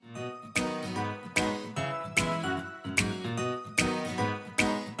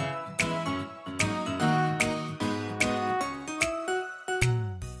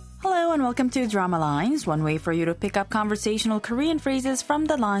welcome to Drama Lines, one way for you to pick up conversational Korean phrases from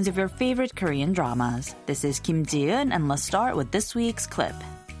the lines of your favorite Korean dramas. This is Kim Ji-eun, and let's start with this week's clip.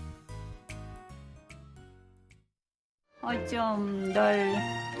 어쩜 널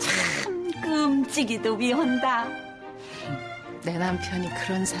참 끔찍이도 미운다. 내 남편이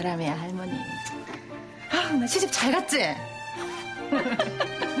그런 사람이야, 할머니. 아, 나 시집 잘 갔지?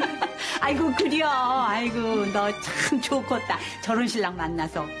 아이고 그려. 아이고 너 참 좋겠다. 저런 신랑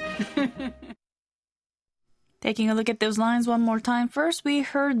만나서. Taking a look at those lines one more time. First, we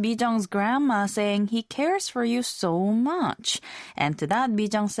heard Bijung's grandma saying he cares for you so much. And to that,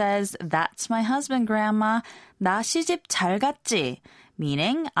 Bijung says, that's my husband, grandma. 나 시집 잘 갔지?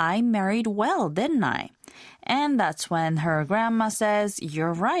 Meaning, I married well, didn't I? And that's when her grandma says,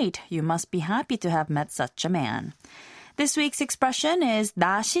 you're right. You must be happy to have met such a man. This week's expression is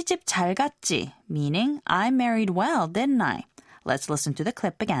나 시집 잘 갔지? Meaning, I married well, didn't I? Let's listen to the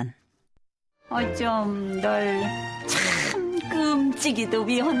clip again. 어쩜 널 참 끔찍이도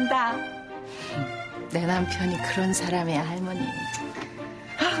미운다. 내 남편이 그런 사람이야, 할머니.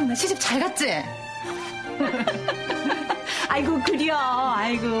 아, 나 시집 잘 갔지? 아이고 그려.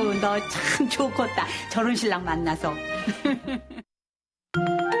 아이고 너 참 좋겠다. 저런 신랑 만나서.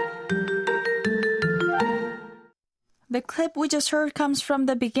 The clip we just heard comes from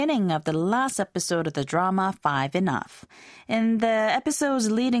the beginning of the last episode of the drama Five Enough. In the episodes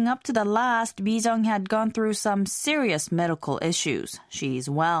leading up to the last, Bijung had gone through some serious medical issues. She's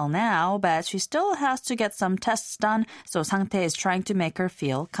well now, but she still has to get some tests done, so Sang-tae is trying to make her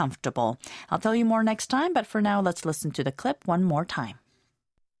feel comfortable. I'll tell you more next time, but for now, let's listen to the clip one more time.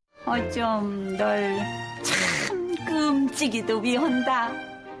 어쩜 널 참 끔찍이도 미운다.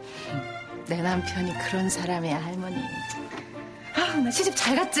 내 남편이 그런 사람이야, 할머니. 아, 나 시집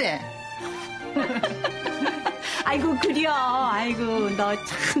잘 갔지? 아이고 그려. 아이고 너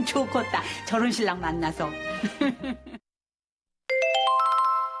참 좋겠다. 저런 신랑 만나서.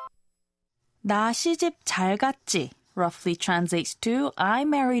 나 시집 잘 갔지? Roughly translates to I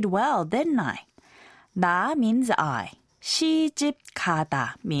married well, didn't I? 나 means I. 시집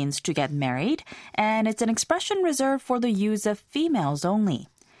가다 means to get married, and it's an expression reserved for the use of females only.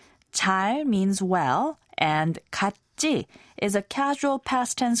 잘 means well, and 갔지 is a casual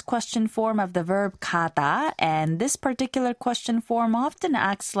past tense question form of the verb 가다, and this particular question form often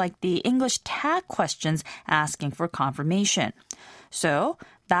acts like the English tag questions asking for confirmation. So,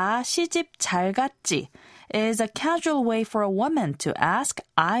 나 시집 잘 갔지 is a casual way for a woman to ask,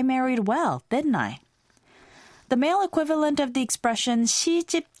 I married well, didn't I? The male equivalent of the expression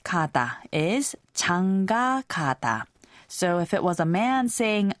시집 가다 is 장가 가다. So if it was a man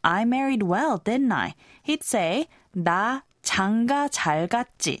saying, I married well, didn't I? He'd say, 나 장가 잘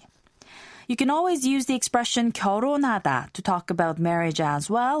갔지. You can always use the expression 결혼하다 to talk about marriage as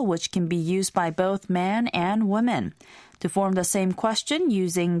well, which can be used by both men and women. To form the same question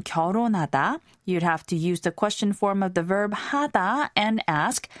using 결혼하다, you'd have to use the question form of the verb 하다 and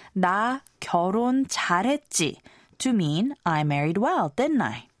ask, 나 결혼 잘했지, to mean, I married well, didn't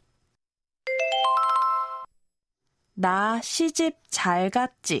I? 나 시집 잘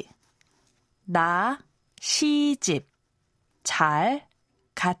갔지? 나 시집 잘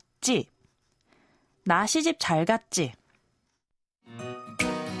갔지? 나 시집 잘 갔지?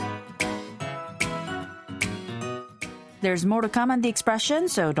 There's more to come on the expression,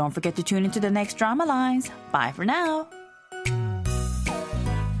 so don't forget to tune into the next Drama Lines. Bye for now.